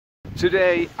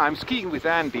Today I'm skiing with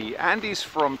Andy. Andy's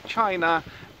from China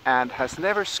and has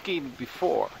never skied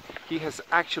before. He has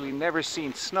actually never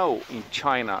seen snow in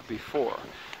China before.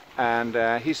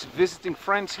 And he's visiting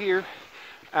friends here,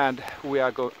 and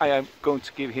I am going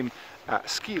to give him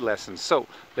ski lessons. So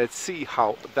let's see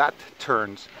how that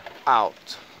turns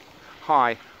out.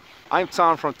 Hi, I'm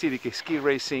Tom from TDK Ski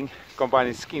Racing,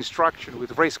 combining ski instruction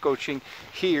with race coaching,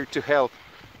 here to help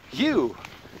you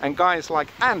and guys like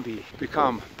Andy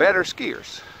become better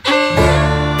skiers.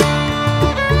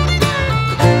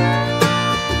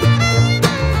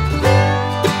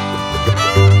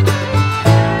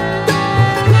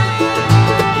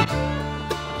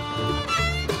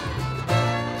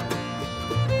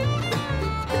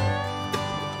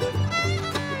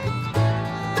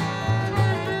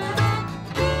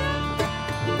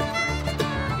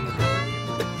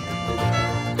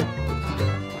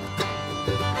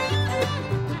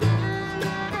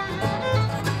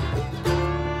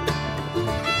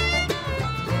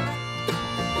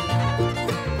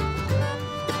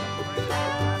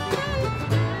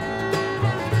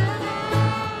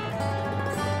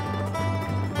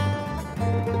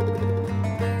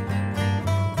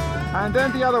 And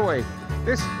then the other way.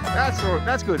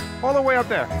 That's good. All the way up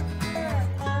there.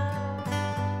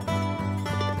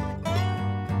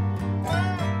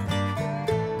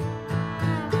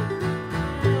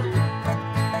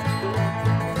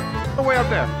 All the way up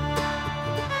there.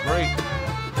 Great.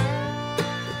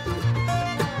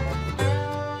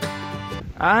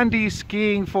 Andy's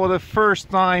skiing for the first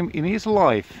time in his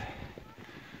life.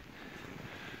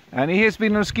 And he has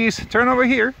been on skis. Turn over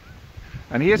here.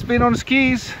 And he has been on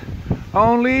skis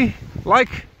only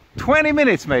like 20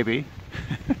 minutes maybe.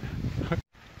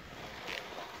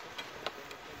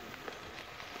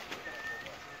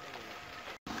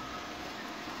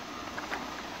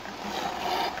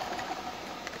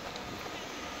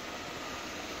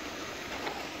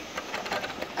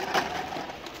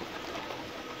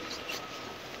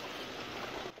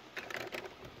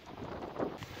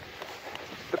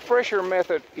 The pressure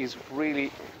method is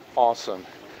really awesome.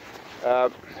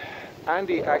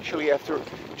 Andy actually, after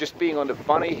just being on the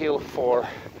bunny hill for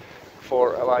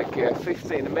like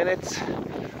 15 minutes,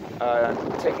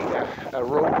 taking a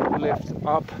rope lift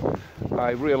up,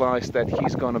 I realized that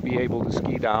he's going to be able to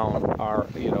ski down our,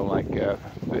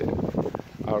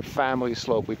 our family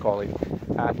slope, we call it.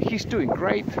 He's doing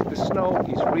great. The snow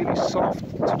is really soft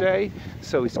today,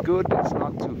 so it's good. It's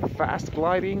not too fast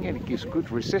gliding, and it gives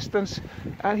good resistance,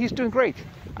 and he's doing great.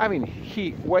 I mean,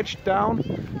 he wedged down,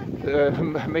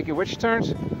 making wedge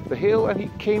turns, the hill, and he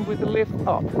came with the lift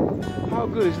up. How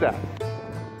good is that?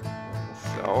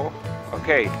 So,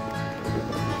 okay,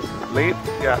 lift,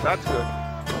 yeah, that's good.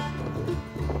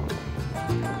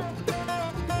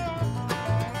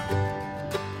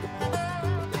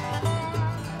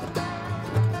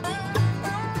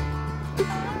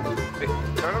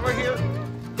 Turn over here.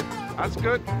 That's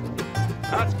good.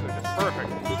 That's good. That's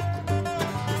perfect.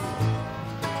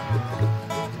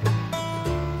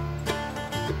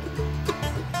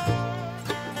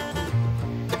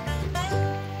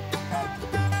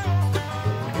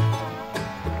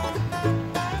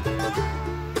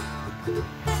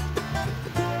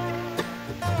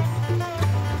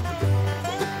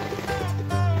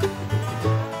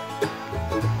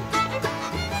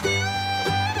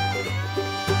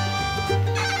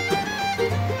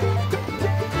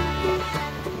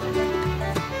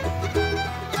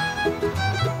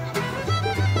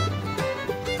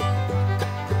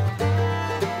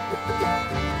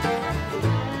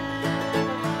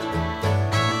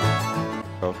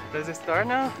 Does it start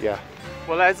now? Yeah.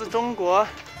 我来自中国，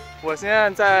我现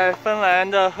在在芬兰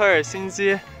的赫尔辛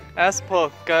基 Espoo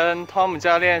跟汤姆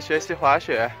教练学习滑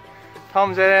雪。汤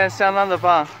姆教练相当的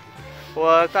棒，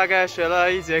我大概学了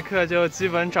1节课就基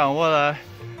本掌握了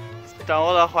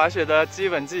滑雪的基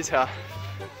本技巧。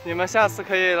你们下次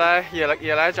可以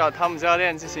也来找汤姆教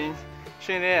练进行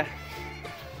训练。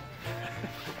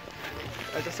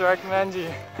I just recommend you.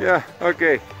 Yeah.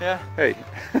 Okay. Yeah. Hey.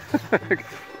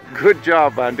 Good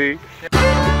job, Andy. Yeah.